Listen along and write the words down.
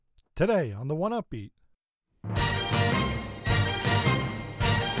Today on the 1UpBeat.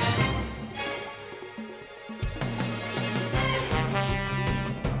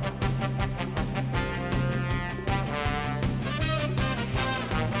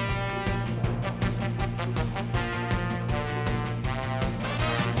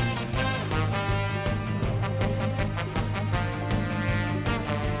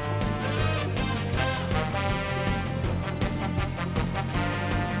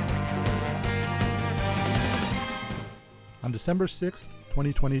 On December 6th,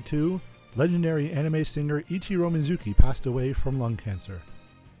 2022, legendary anime singer Ichirou Mizuki passed away from lung cancer.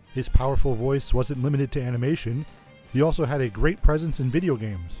 His powerful voice wasn't limited to animation, he also had a great presence in video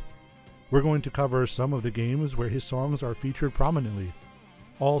games. We're going to cover some of the games where his songs are featured prominently.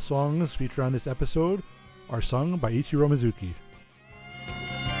 All songs featured on this episode are sung by Ichirou Mizuki.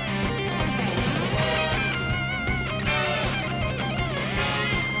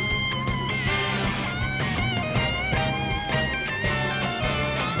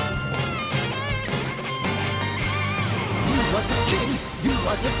 You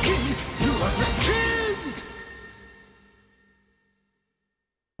are the king! You are the king!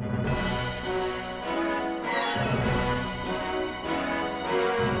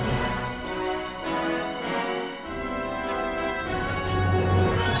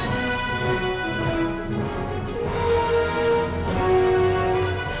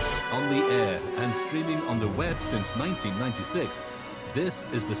 On the air and streaming on the web since 1996, this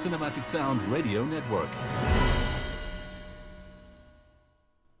is the Cinematic Sound Radio Network.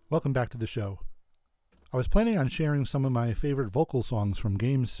 Welcome back to the show. I was planning on sharing some of my favorite vocal songs from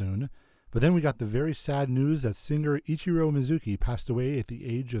games soon, but then we got the very sad news that singer Ichirou Mizuki passed away at the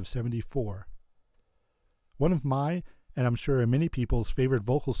age of 74. One of my, and I'm sure many people's favorite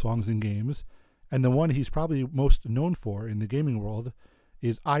vocal songs in games, and the one he's probably most known for in the gaming world,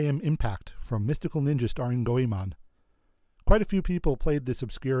 is I Am Impact from Mystical Ninja starring Goemon. Quite a few people played this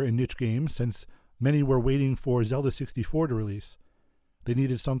obscure and niche game since many were waiting for Zelda 64 to release. They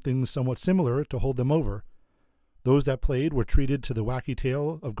needed something somewhat similar to hold them over. Those that played were treated to the wacky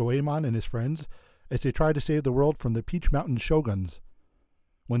tale of Goemon and his friends as they tried to save the world from the Peach Mountain shoguns.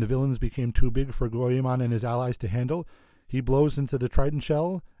 When the villains became too big for Goemon and his allies to handle, he blows into the Trident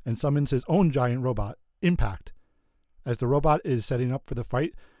shell and summons his own giant robot, Impact. As the robot is setting up for the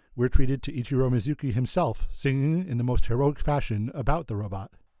fight, we're treated to Ichirou Mizuki himself, singing in the most heroic fashion about the robot.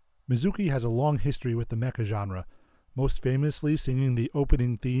 Mizuki has a long history with the mecha genre, most famously singing the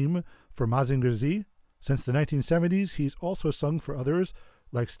opening theme for Mazinger Z. Since the 1970s, he's also sung for others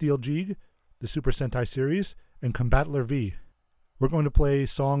like Steel Jig, the Super Sentai series, and Combattler V. We're going to play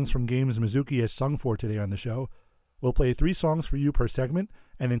songs from games Mizuki has sung for today on the show. We'll play 3 songs for you per segment,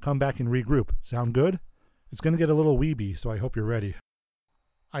 and then come back and regroup. Sound good? It's going to get a little weeby, so I hope you're ready.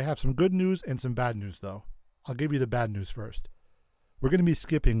 I have some good news and some bad news, though. I'll give you the bad news first. We're going to be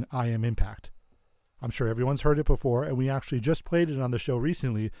skipping I Am Impact. I'm sure everyone's heard it before, and we actually just played it on the show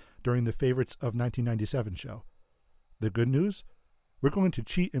recently during the Favorites of 1997 show. The good news? We're going to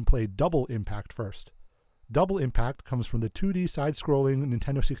cheat and play Double Impact first. Double Impact comes from the 2D side-scrolling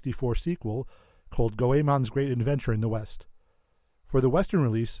Nintendo 64 sequel called Goemon's Great Adventure in the West. For the Western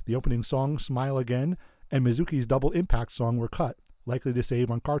release, the opening song, Smile Again, and Mizuki's Double Impact song were cut, likely to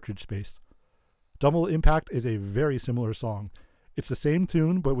save on cartridge space. Double Impact is a very similar song. It's the same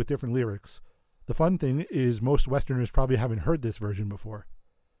tune, but with different lyrics. The fun thing is most Westerners probably haven't heard this version before.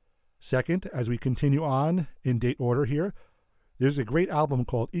 Second, as we continue on in date order here, there's a great album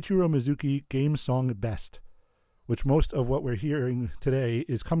called Ichirou Mizuki Game Song Best, which most of what we're hearing today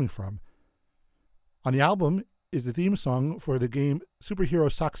is coming from. On the album is the theme song for the game Superhero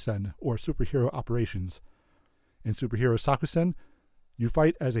Sakusen, or Superhero Operations. In Superhero Sakusen, you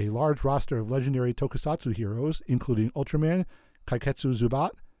fight as a large roster of legendary tokusatsu heroes, including Ultraman, Kaiketsu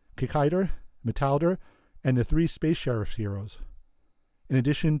Zubat, Kikaider, Metalder, and the 3 Space Sheriffs heroes. In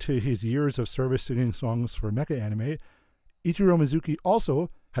addition to his years of service singing songs for mecha anime, Ichirou Mizuki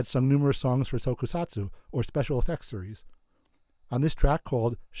also had sung numerous songs for tokusatsu, or special effects series. On this track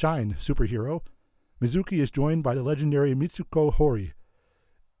called Shine, Superhero, Mizuki is joined by the legendary Mitsuko Hori.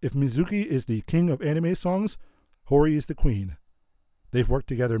 If Mizuki is the king of anime songs, Hori is the queen. They've worked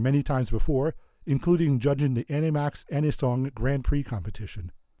together many times before, including judging the Animax Anisong Grand Prix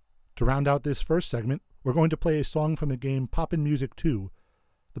competition. To round out this first segment, we're going to play a song from the game Poppin' Music 2.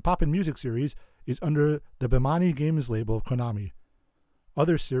 The Poppin' Music series is under the Bemani Games label of Konami.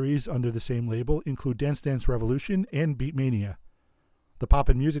 Other series under the same label include Dance Dance Revolution and Beatmania. The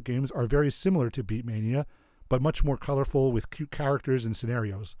Poppin' Music games are very similar to Beatmania, but much more colorful with cute characters and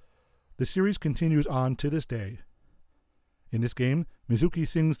scenarios. The series continues on to this day. In this game, Mizuki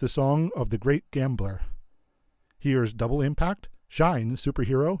sings the song of the Great Gambler. Here's Double Impact, Shine,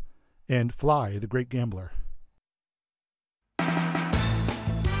 Superhero, and Fly, the Great Gambler.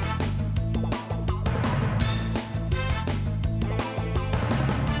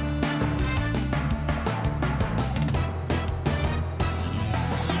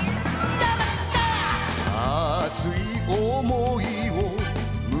 熱い思いを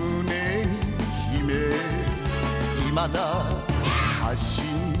胸に秘め未だ発信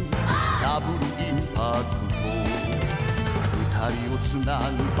ダブルインパクト二人をつな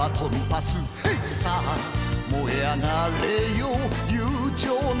ぐバトンパスさあ燃え上がれよ友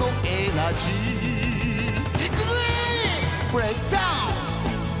情のエナジーいくぜブレイクダウ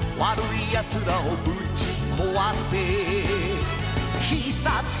ン悪い奴らをぶち壊せ必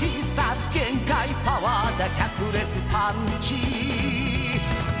殺必殺限界パワーだ百裂パンチ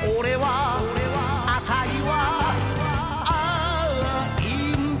俺はあたいはイ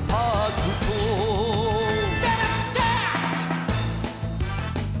ンパクト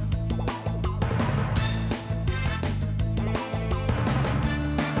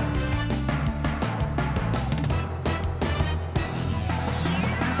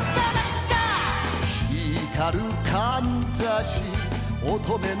光るかんざし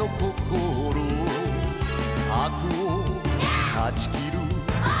乙女の心悪を断ち切る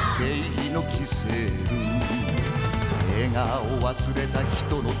正義のキセル笑顔忘れた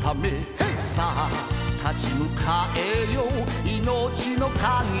人のためさあ立ち向かえよ命の限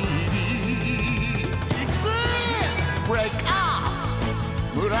りいくぜブレイクア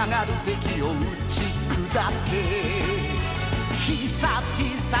ップ群がる敵を打ち砕け必殺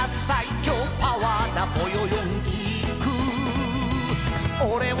必殺最強パワーだぼよよんキック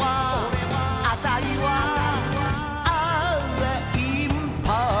俺はあたいはインパ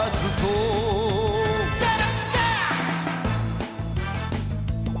クト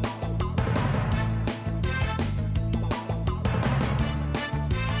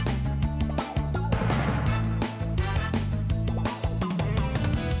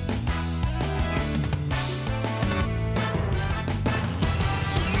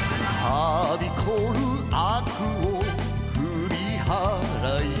はびこる悪を振り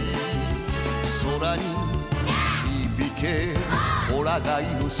払い空に響けホラ貝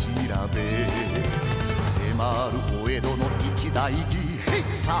の調べ迫るお江戸の一大事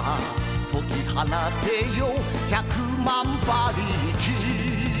さあ解き放てよ100万馬力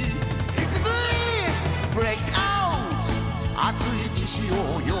いくぜブレイクアウト熱い獅子を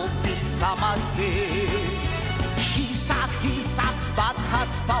呼び覚ませ必殺必殺爆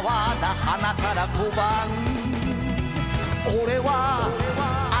発パワーだ鼻から小判俺は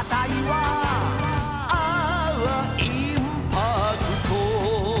あたいはインパクト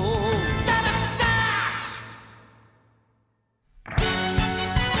ダダダ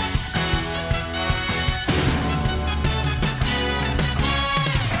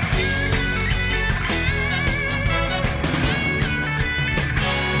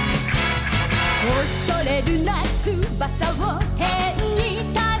恐れるな翼を天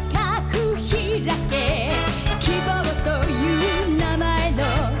に高く開け希望という名前の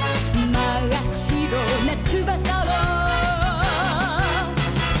真っ白な翼を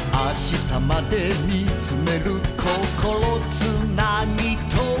明日まで見つめる心つなぎ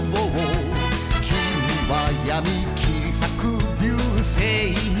とも君は闇切り裂く流星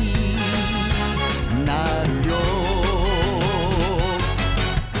になるよ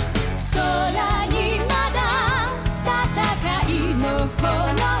空にまだ戦いの炎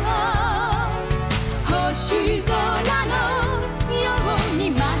星空のように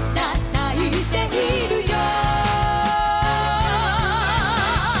瞬いているよ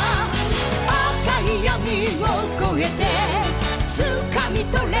赤い闇を越えて掴み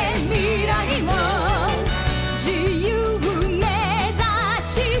取れ未来を自由目指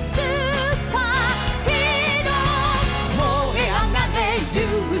しスーパーヒーロー燃え上がれ流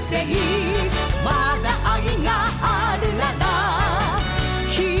星まだ愛があるなら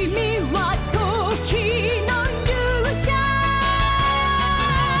君は時の勇者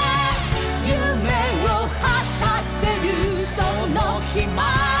夢を果たせるその日ま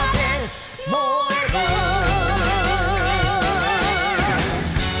で燃えろ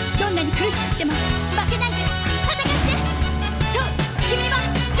どんなに苦しくても負けないで戦ってそう君は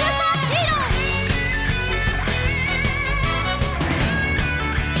スーパーヒーロー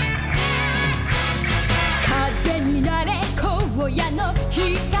風になれ荒野の光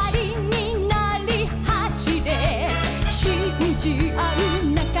になり走れ信じ合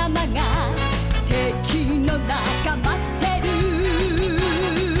う仲間が敵の中待ってる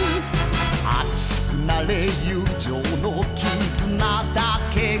熱くなれ友情の絆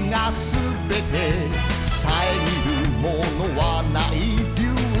すべて遮るものはない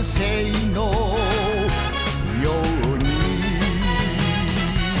流星のように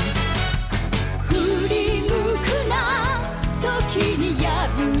振り向くな時に破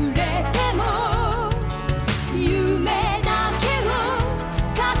れても夢だけを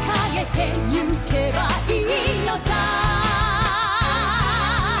掲げてゆけばいいのさ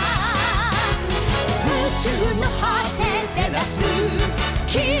宇宙の果て照らす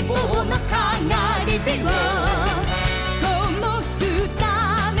希望の光火を灯すた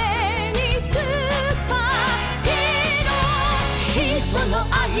めにスーパーヒーロー人の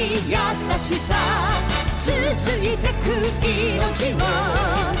愛優しさ続いてく命を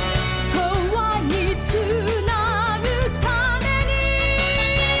永遠につなぐために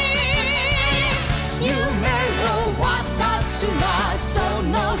夢を渡すなそ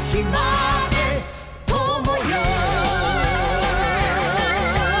の日まで友よ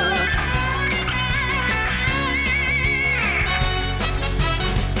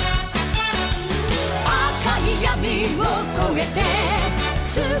赤い闇を越えて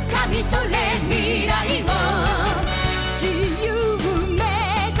掴み取れ未来を自由目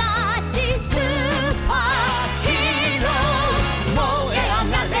指しスーパーヒーロー燃え上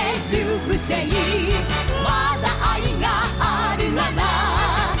がれ流星まだ愛があるなら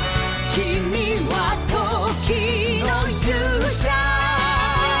君は時の勇者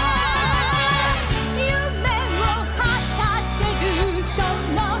夢を果たせるそ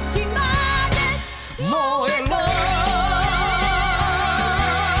の日まで燃えろ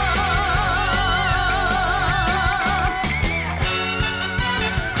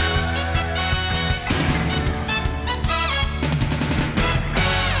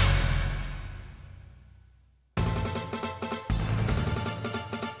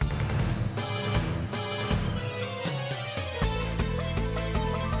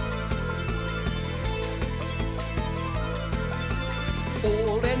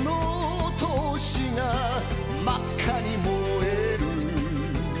俺の闘が真っ赤に燃える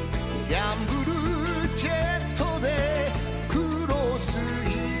ギャンブルジェットでクロスイ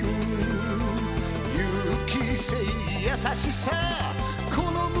ン勇気性優しさこ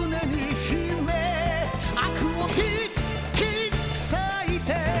の胸に秘め悪をピッキッ咲い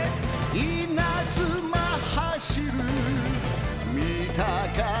て稲妻走る見た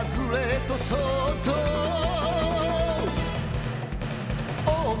かグレートソード大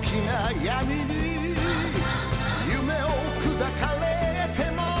きな闇に夢を砕かれ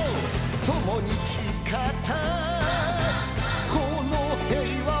ても共に誓ったこの平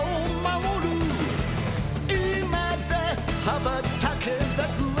和を守る今だ羽ばたけだ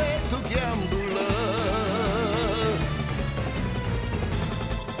グレートギャンブラ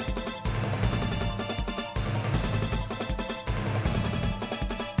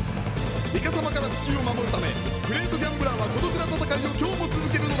ーイカ様から地球を守るためグレートギャンブラーは孤独な戦いを今日も続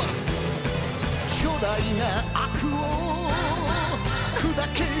けるのだ巨大な悪を砕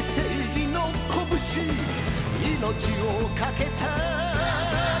け正義の拳命をかけた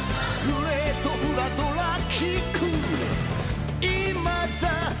グレートウラドラキック今だ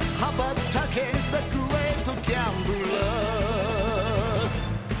羽ばたけだグレートギャンブラー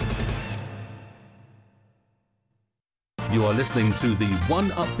You are listening to the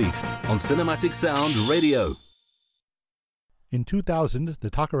 1UpBeat on Cinematic Sound Radio. In 2000, the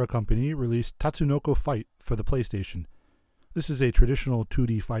Takara Company released Tatsunoko Fight for the PlayStation. This is a traditional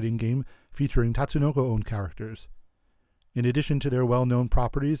 2D fighting game featuring Tatsunoko-owned characters. In addition to their well-known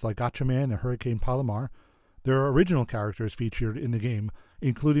properties like Gatchaman and Hurricane Palomar, there are original characters featured in the game,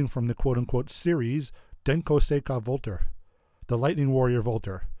 including from the quote-unquote series Denko Seika Volter, the Lightning Warrior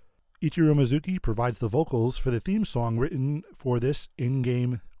Volter. Ichirou Mizuki provides the vocals for the theme song written for this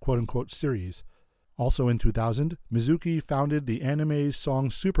in-game quote-unquote series. Also in 2000, Mizuki founded the anime song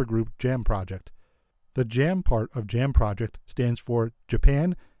supergroup Jam Project. The Jam part of Jam Project stands for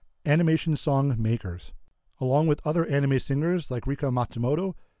Japan Animation Song Makers. Along with other anime singers like Rika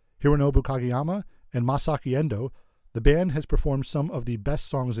Matsumoto, Hironobu Kageyama, and Masaki Endo, the band has performed some of the best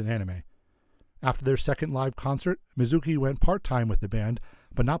songs in anime. After their second live concert, Mizuki went part-time with the band,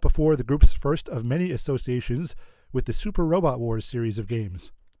 but not before the group's first of many associations with the Super Robot Wars series of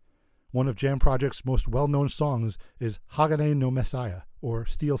games. One of Jam Project's most well-known songs is Hagane no Messiah, or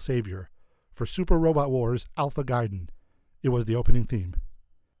Steel Savior, for Super Robot Wars Alpha Gaiden. It was the opening theme.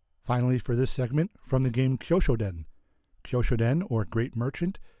 Finally, for this segment, from the game Kyoshoden. Kyoshoden, or Great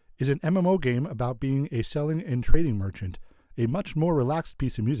Merchant, is an MMO game about being a selling and trading merchant, a much more relaxed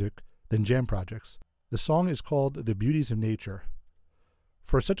piece of music than Jam Project's. The song is called The Beauties of Nature.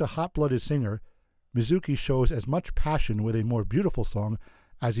 For such a hot-blooded singer, Mizuki shows as much passion with a more beautiful song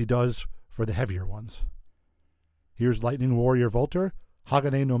as he does for the heavier ones. Here's Lightning Warrior Volter,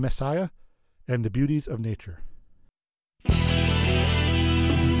 Hagane no Messiah, and the Beauties of Nature.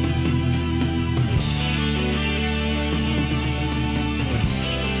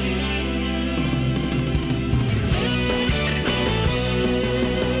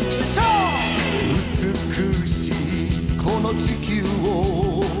 So 美しいこの地球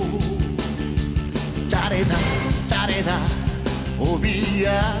を誰だ誰だ脅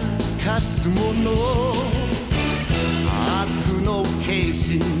かすもの悪の化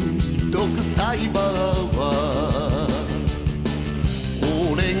身独裁バーは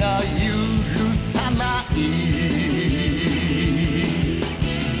俺が許さない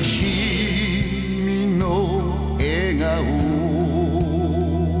君の笑顔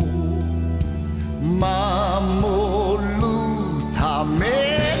守るため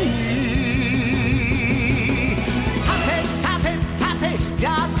に立て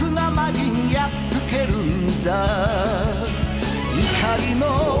邪悪な魔人やっつけるんだ怒りの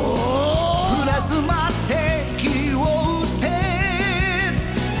プラズマ敵を撃て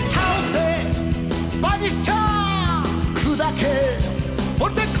倒せバニッシャー砕けボ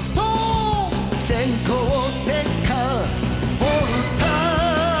ルテックスと電光石火フォルタ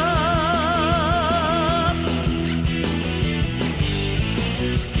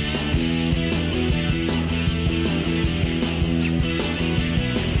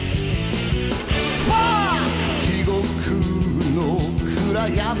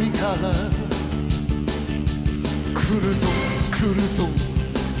闇から来るぞ来るぞ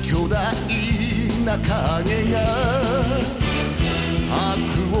巨大な影が悪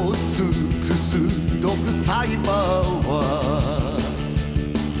を尽くす独裁バーは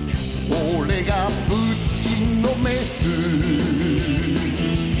俺がぶちのめす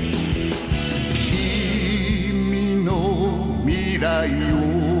君の未来を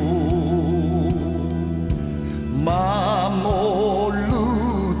守る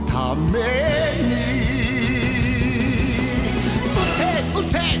ために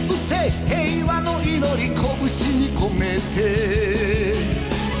撃て平和の祈り拳に込めて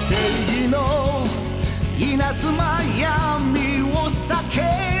正義の稲妻闇を避け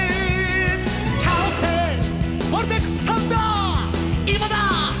倒せボルテックスサンダー今だ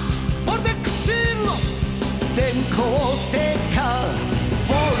ボルテックシールド電光石火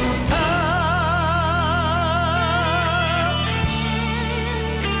フォルタ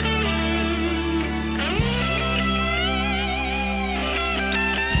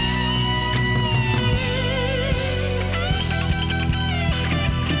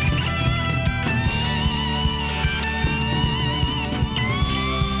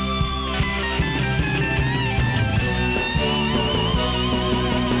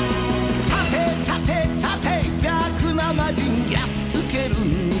魔人やっつける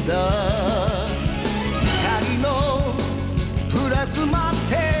んだ光のプラズマ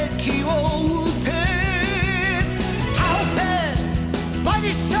敵を撃て倒せバニ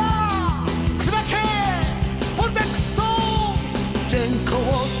ッシャー砕けボルテックスと電光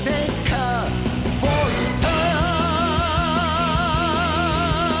石火フォルタ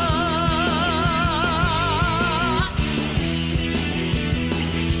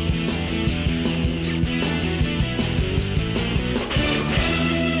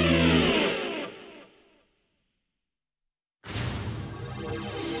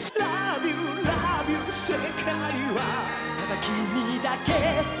世界はただ君だけ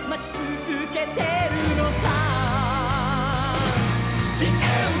待ち続けてるのさ The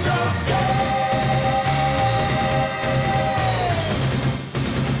end of day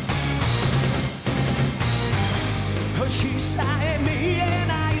星さえ見え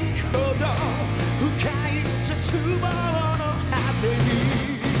ないほど深い絶望の果てに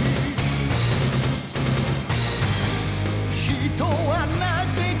人は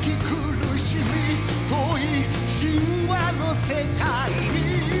嘆き苦しみ遠い神話の世界に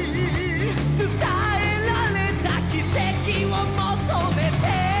伝えられた奇跡を求めて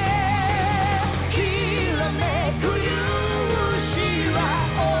きらめく勇姿は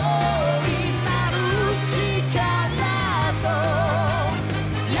大いなる力と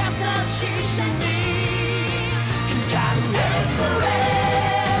優しさに光るエンブレ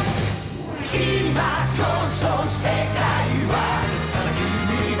ム今こそ世界はただ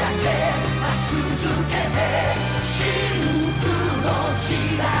君だけ続けて真空の地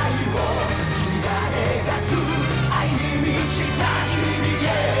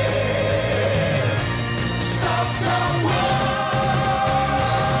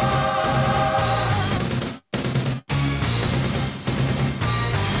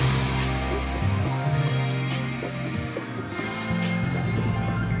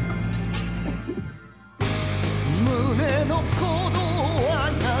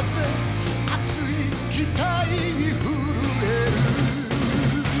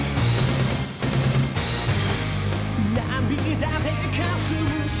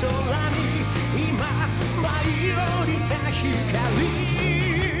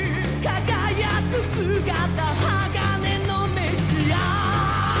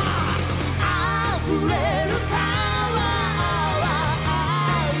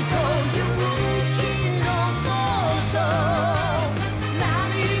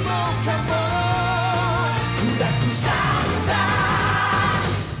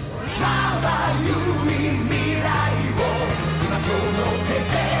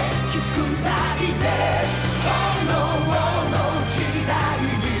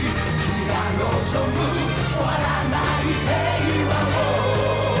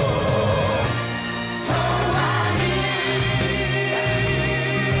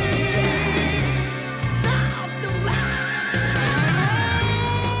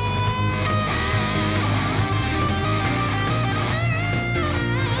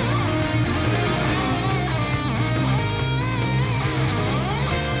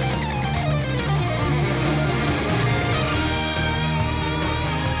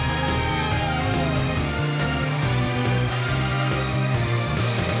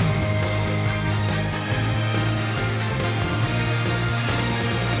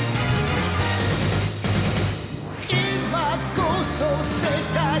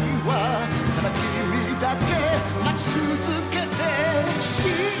だけ待ち続けて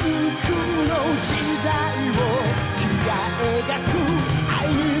真空の時代を君が描く愛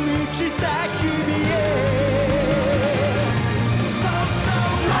に満ちた日々へそっと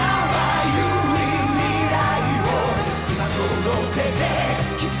まばゆい未来を今その手で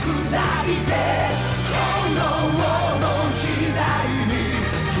きつく抱いて炎の時代に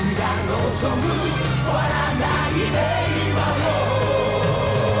君が望む終わらない令和を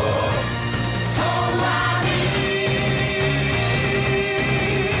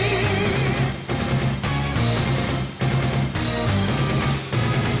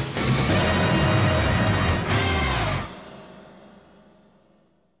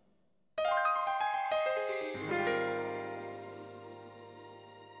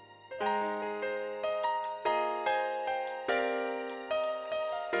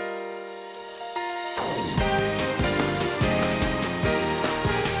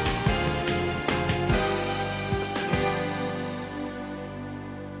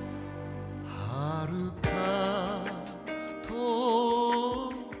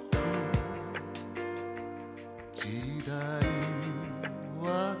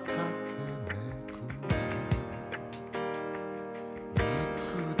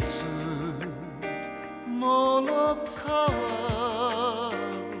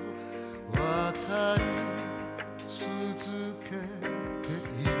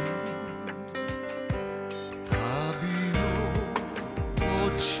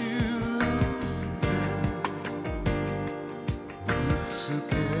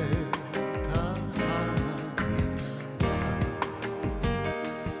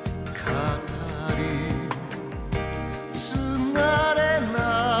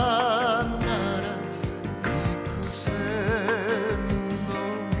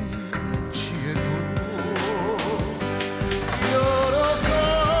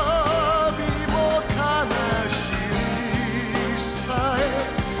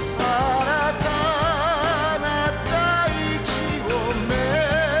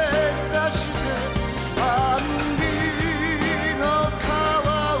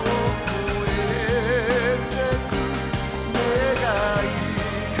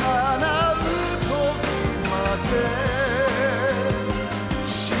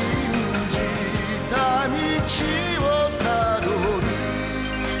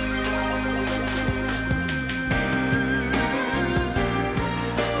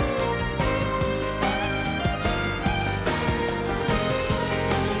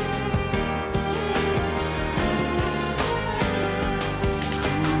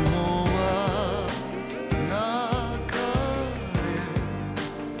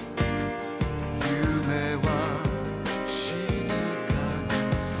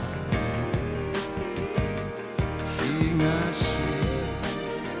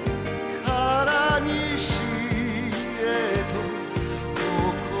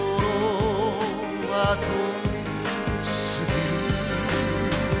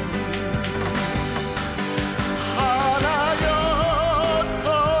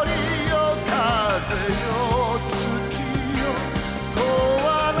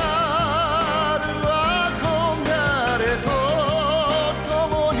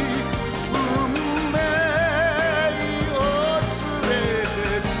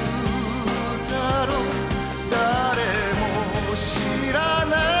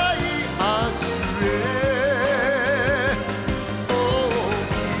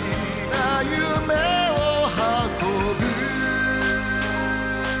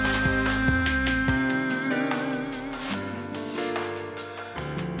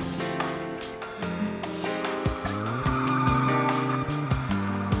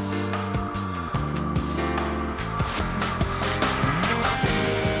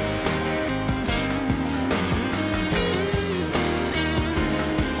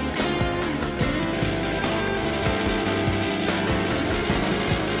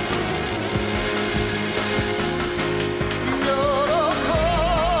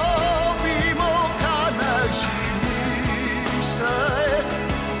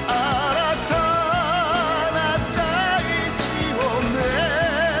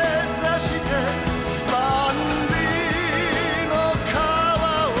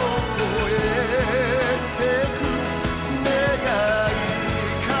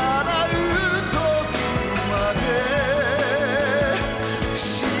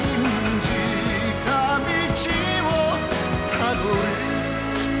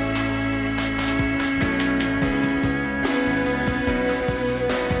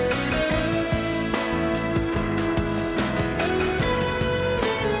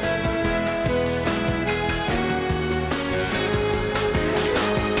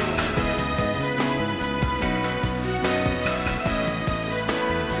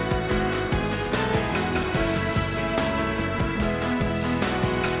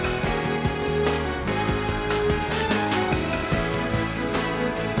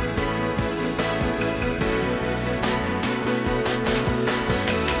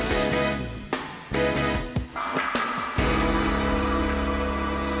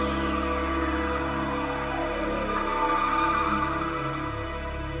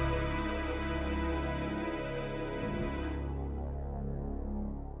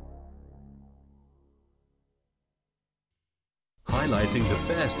highlighting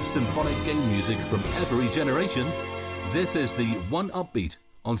the best symphonic game music from every generation. This is the 1UpBeat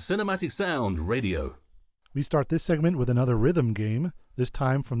on Cinematic Sound Radio. We start this segment with another rhythm game, this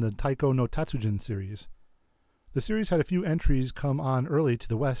time from the Taiko no Tatsujin series. The series had a few entries come on early to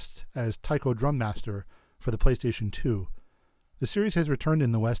the West as Taiko Drum Master for the PlayStation 2. The series has returned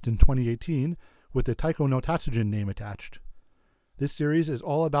in the West in 2018 with the Taiko no Tatsujin name attached. This series is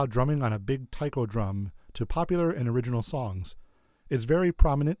all about drumming on a big taiko drum to popular and original songs. It's very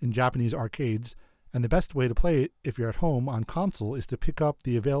prominent in Japanese arcades, and the best way to play it if you're at home on console is to pick up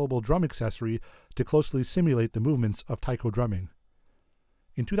the available drum accessory to closely simulate the movements of taiko drumming.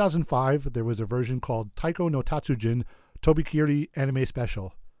 In 2005, there was a version called Taiko no Tatsujin Tobikiri Anime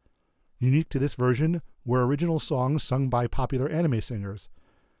Special. Unique to this version were original songs sung by popular anime singers.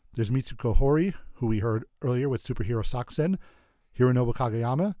 There's Mitsuko Hori, who we heard earlier with Superhero Sakusen, Hironobu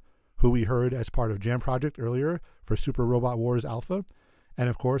Kageyama, who we heard as part of Jam Project earlier for Super Robot Wars Alpha, and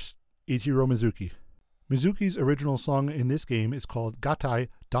of course, Ichirou Mizuki. Mizuki's original song in this game is called Gatai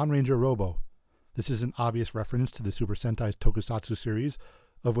Don Ranger Robo. This is an obvious reference to the Super Sentai Tokusatsu series,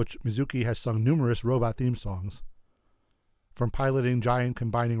 of which Mizuki has sung numerous robot theme songs. From piloting giant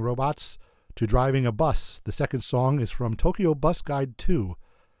combining robots to driving a bus, the second song is from Tokyo Bus Guide 2.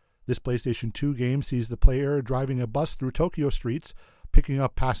 This PlayStation 2 game sees the player driving a bus through Tokyo streets, picking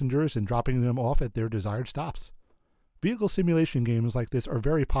up passengers and dropping them off at their desired stops. Vehicle simulation games like this are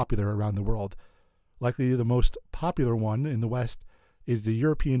very popular around the world. Likely the most popular one in the West is the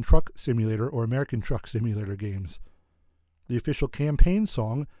European Truck Simulator or American Truck Simulator games. The official campaign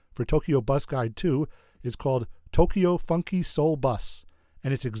song for Tokyo Bus Guide 2 is called Tokyo Funky Soul Bus,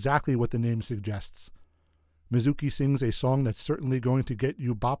 and it's exactly what the name suggests. Mizuki sings a song that's certainly going to get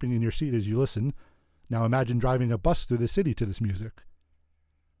you bopping in your seat as you listen. Now imagine driving a bus through the city to this music.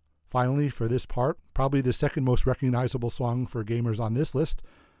 Finally, for this part, probably the second most recognizable song for gamers on this list,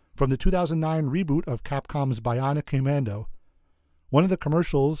 from the 2009 reboot of Capcom's Bionic Commando. One of the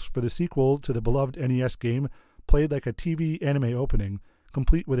commercials for the sequel to the beloved NES game played like a TV anime opening,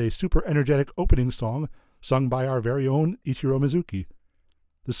 complete with a super energetic opening song sung by our very own Ichirou Mizuki.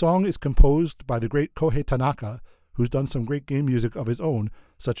 The song is composed by the great Kohei Tanaka, who's done some great game music of his own,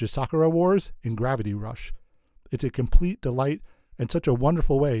 such as Sakura Wars and Gravity Rush. It's a complete delight and such a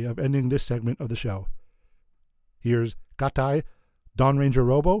wonderful way of ending this segment of the show. Here's Gatai, Don Ranger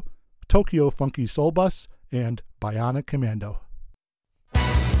Robo, Tokyo Funky Soul Bus, and Bionic Commando.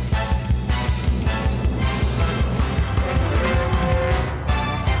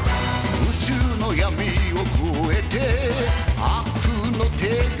 闇を越えて悪の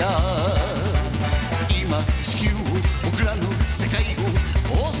手が今地球を僕らの世界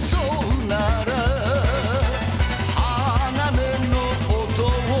を襲うなら鋼の音を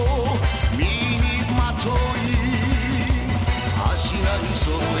身にまとい足並み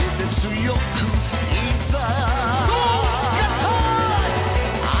揃えて強くいざ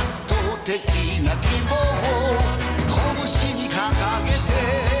圧倒的な希望を拳に掲げて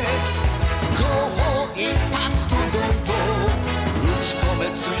一発とドンと打ち込め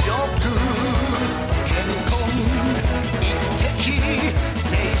強く健康一滴青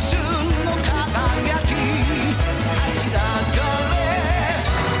春の輝き立ち上がれ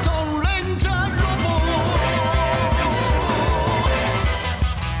ドンレンジャーロボ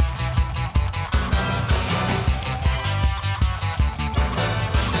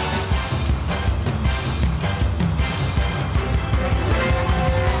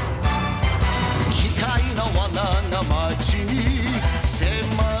街に迫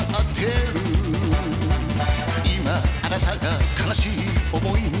ってる今あなたが悲しい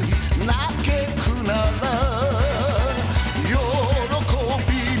思いに嘆くなら喜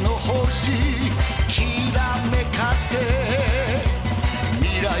びの星きらめかせ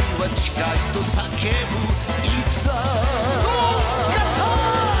未来は近いと叫ぶいざ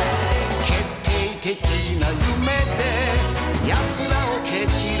決定的な夢で奴らを蹴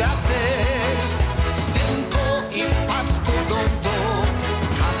散らせ一発とドンと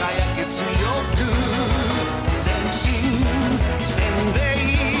輝け強く全身全霊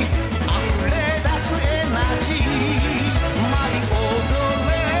溢れ出すエナジー舞い踊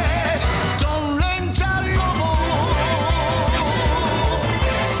れドンレンジャーロボドン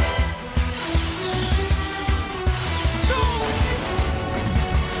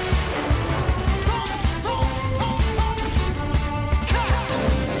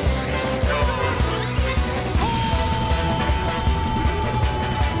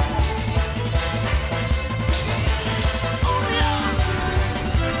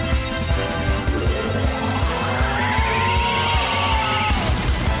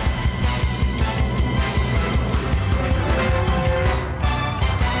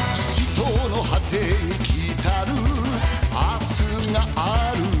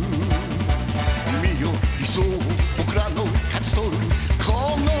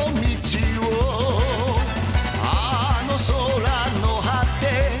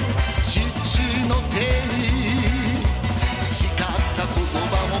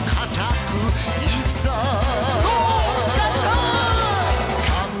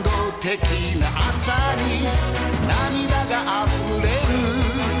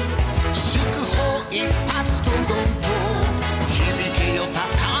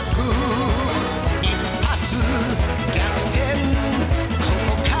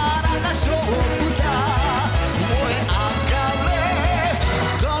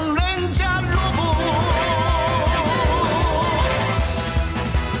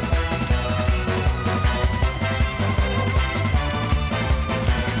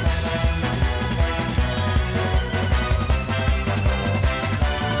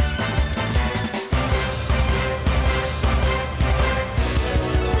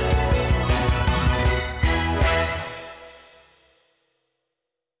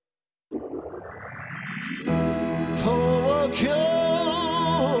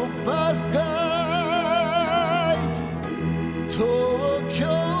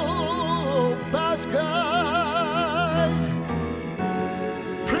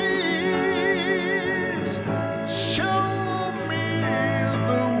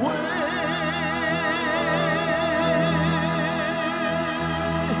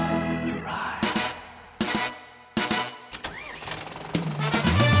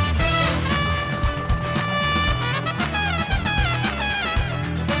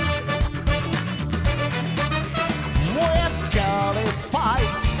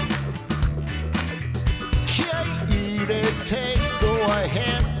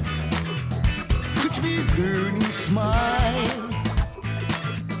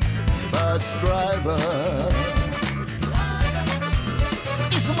バスドライバー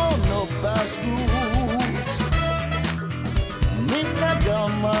いつものバスルートみんなが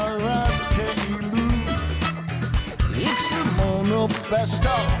笑っているいくつものベスト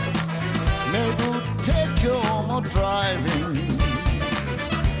巡って今日もドライビング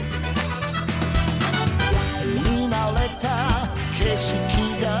見慣れた景色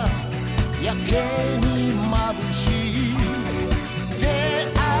がやけに眩しい出会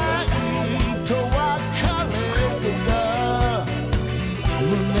いと別れとが胸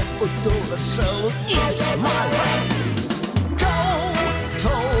を躍らせる It's my life Go 東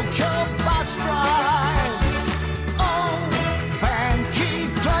京バスドライブ Oh Funky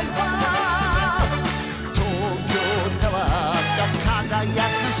Driver 東京タワーが輝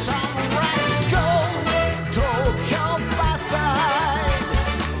く Sunrise Go 東京バスドライ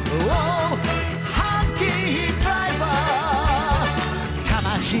ブ Oh Funky Driver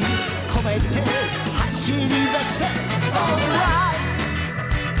魂込めて走り出せ Alright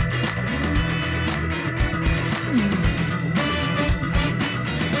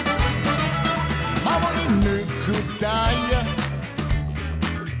守り抜くダイヤ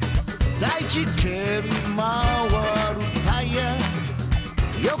大地蹴り回るタイヤ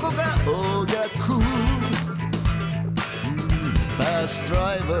横が横逆バスド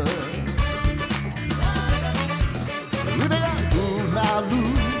ライバー腕がうなる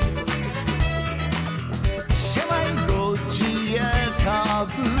狭い路地へカー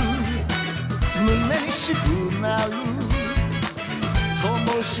ブ胸に渋なる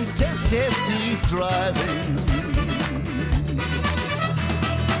灯してセーフティードライビング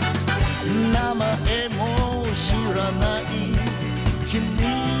名前も知らない君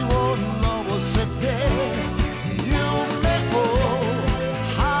を乗せて夢を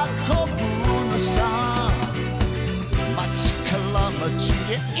運ぶのさ街から街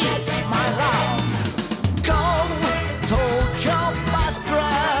へ It's my love Go 東京バスドラ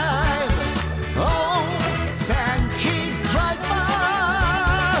イブ Oh Funky Driver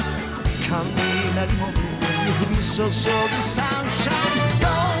雷もに降り注ぐサンシャイン Go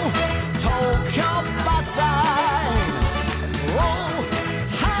東京バスドライブ Oh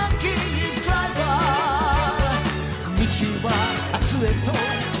Funky Driver 道は明日へと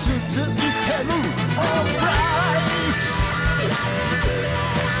続いてる Alright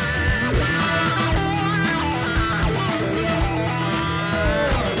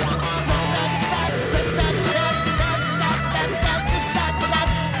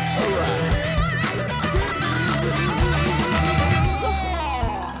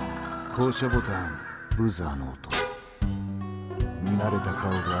降車ボタンブザーの音見慣れた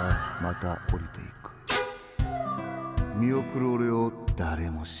顔がまた降りていく見送る俺を誰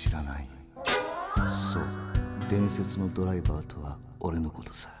も知らないそう伝説のドライバーとは俺のこ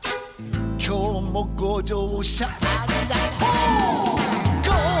とさ今日もご乗車ありがとう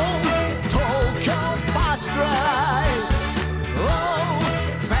Go 東京バスドライブ Oh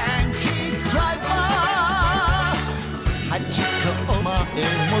Funky Driver 8個前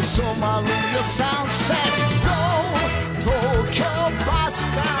も染まるよサンセット Go 東京バス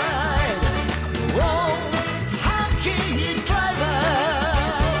ドライブ Oh Funky Driver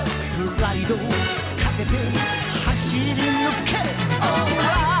プライドをかけて走り抜け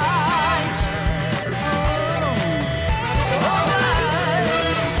Alright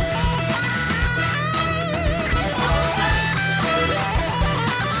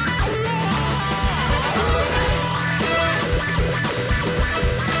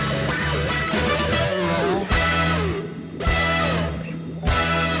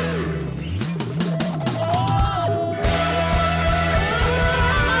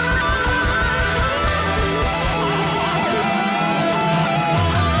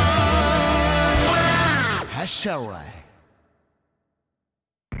Shall I?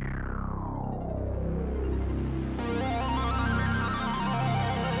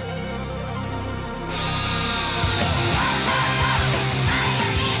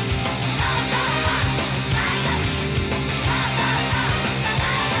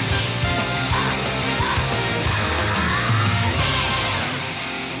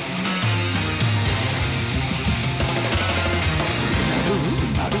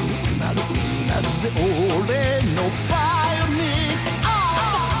 なぜ俺のバイオリン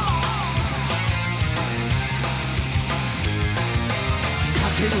か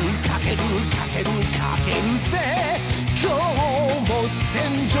けるかけるかけるかけるぜ今日も戦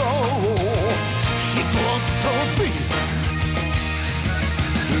場ひととび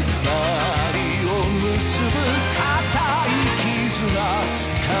二人を結ぶ固い絆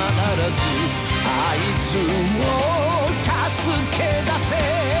必ずあいつを助け出せ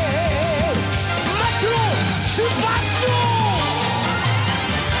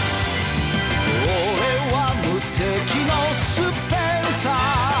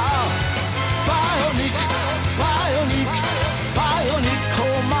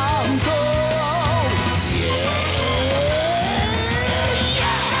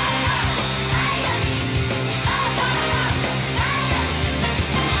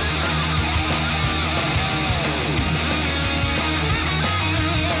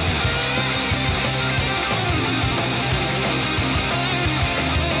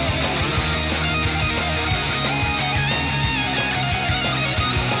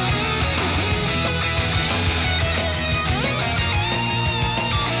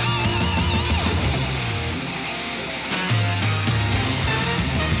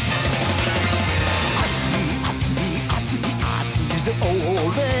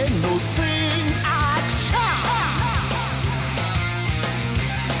sing action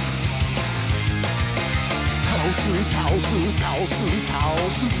倒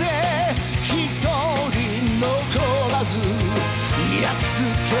すぜ一人残らずやっつ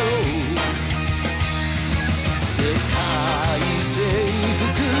けろ世界征服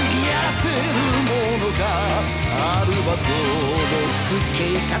やらせるものがあるわ殺す計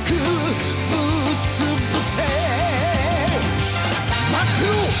画ぶっ潰せ待ってろ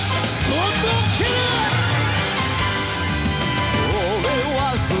外切る俺は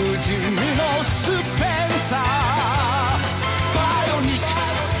不死身のスペンサー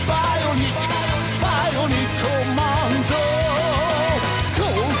コマンド Go, go,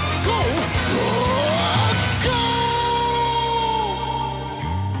 go, go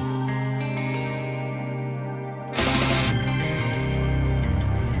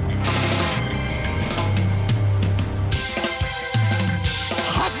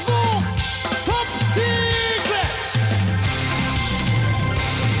発動トップシークレッ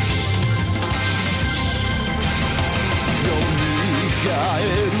トよみがえる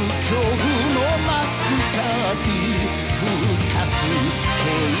恐怖のマスター復活計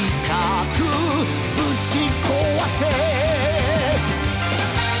画ぶち壊せ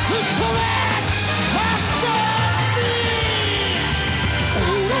吹っ飛べマスター D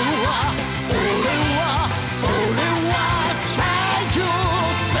俺は最強ス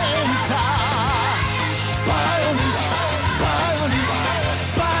ペンサーバイオニック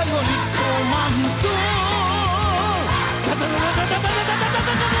コマンドダダダダダダダダダダ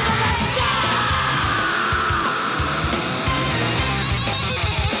ダダ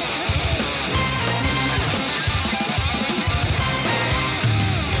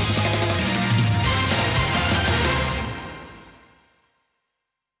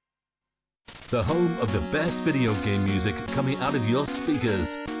The home of the best video game music coming out of your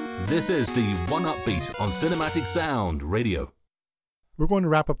speakers. This is the 1UpBeat on Cinematic Sound Radio. We're going to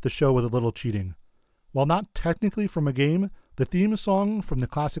wrap up the show with a little cheating. While not technically from a game, the theme song from the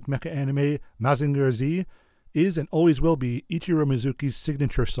classic mecha anime Mazinger Z is and always will be Ichirou Mizuki's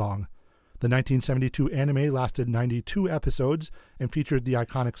signature song. The 1972 anime lasted 92 episodes and featured the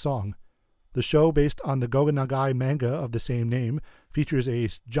iconic song. The show, based on the Gogen Nagai manga of the same name, features a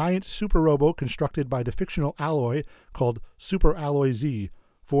giant super robo constructed by the fictional alloy called Super Alloy Z,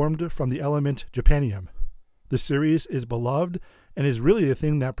 formed from the element Japanium. The series is beloved and is really the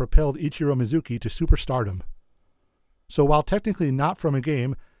thing that propelled Ichirou Mizuki to superstardom. So while technically not from a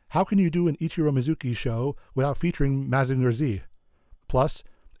game, how can you do an Ichirou Mizuki show without featuring Mazinger Z? Plus,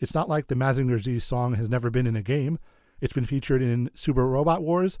 it's not like the Mazinger Z song has never been in a game. It's been featured in Super Robot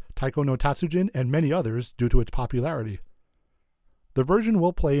Wars, Taiko no Tatsujin, and many others due to its popularity. The version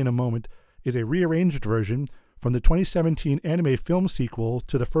we'll play in a moment is a rearranged version from the 2017 anime film sequel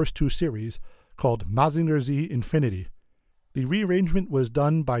to the first two series, called Mazinger Z Infinity. The rearrangement was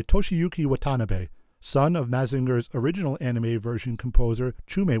done by Toshiyuki Watanabe, son of Mazinger's original anime version composer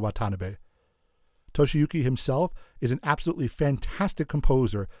Chume Watanabe. Toshiyuki himself is an absolutely fantastic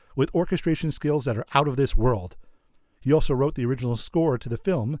composer with orchestration skills that are out of this world. He also wrote the original score to the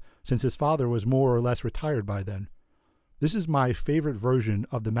film, since his father was more or less retired by then. This is my favorite version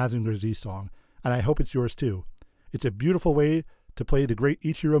of the Mazinger Z song, and I hope it's yours too. It's a beautiful way to play the great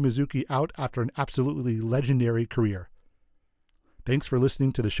Ichirou Mizuki out after an absolutely legendary career. Thanks for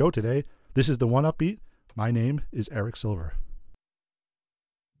listening to the show today. This is the 1UpBeat. My name is Eric Silver.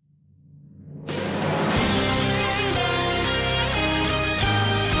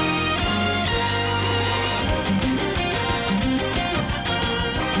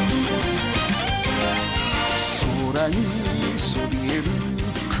空にそびえる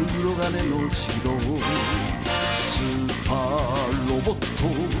黒金の城スーパーロボット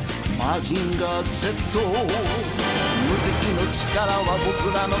マジンガー Z 無敵の力は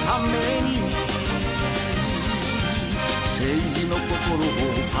僕らのために正義の心を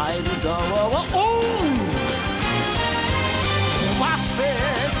変える側はオン飛ばせ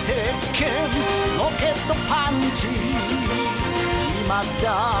鉄拳ロケットパンチ今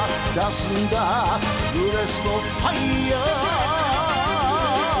だ出すんだブレストファイヤー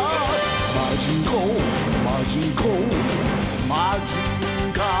マジンゴーマジンゴーマジン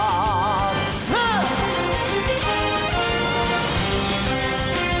ガー Z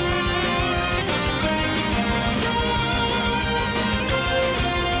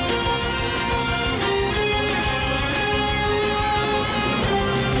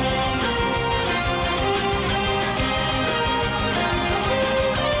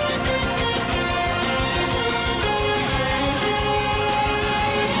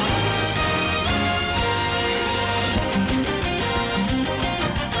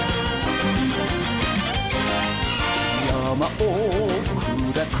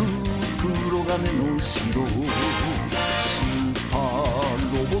く黒金の城スーパ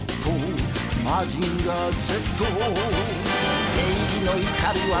ーロボットマジンガー Z 正義の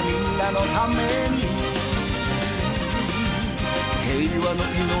怒りはみんなのために平和の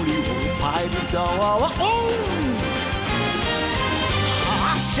祈りをパイルタワーはオン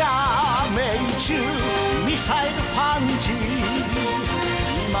発射命中ミサイルパンチ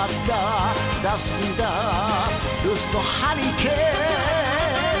今だ出すんだルストハリケーン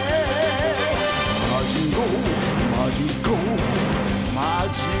マジンゴーマジンゴーマ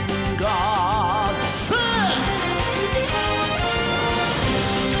ジンガー Z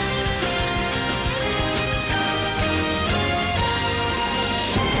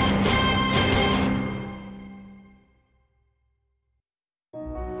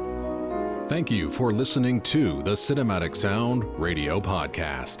Thank you for listening to the Cinematic Sound Radio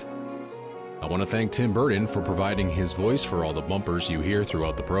Podcast. I want to thank Tim Burton for providing his voice for all the bumpers you hear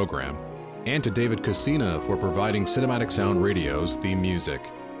throughout the program, and to David Casina for providing Cinematic Sound Radio's theme music.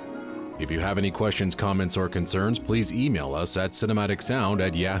 If you have any questions, comments, or concerns, please email us at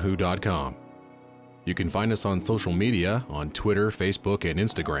cinematicsound@yahoo.com. You can find us on social media on Twitter, Facebook, and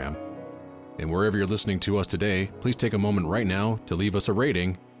Instagram. And wherever you're listening to us today, please take a moment right now to leave us a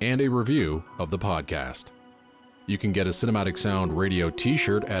rating and a review of the podcast. You can get a Cinematic Sound Radio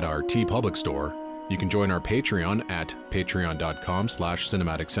t-shirt at our TeePublic store. You can join our Patreon at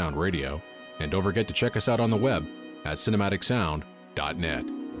patreon.com/cinematicsoundradio. And don't forget to check us out on the web at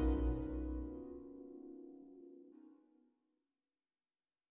cinematicsound.net.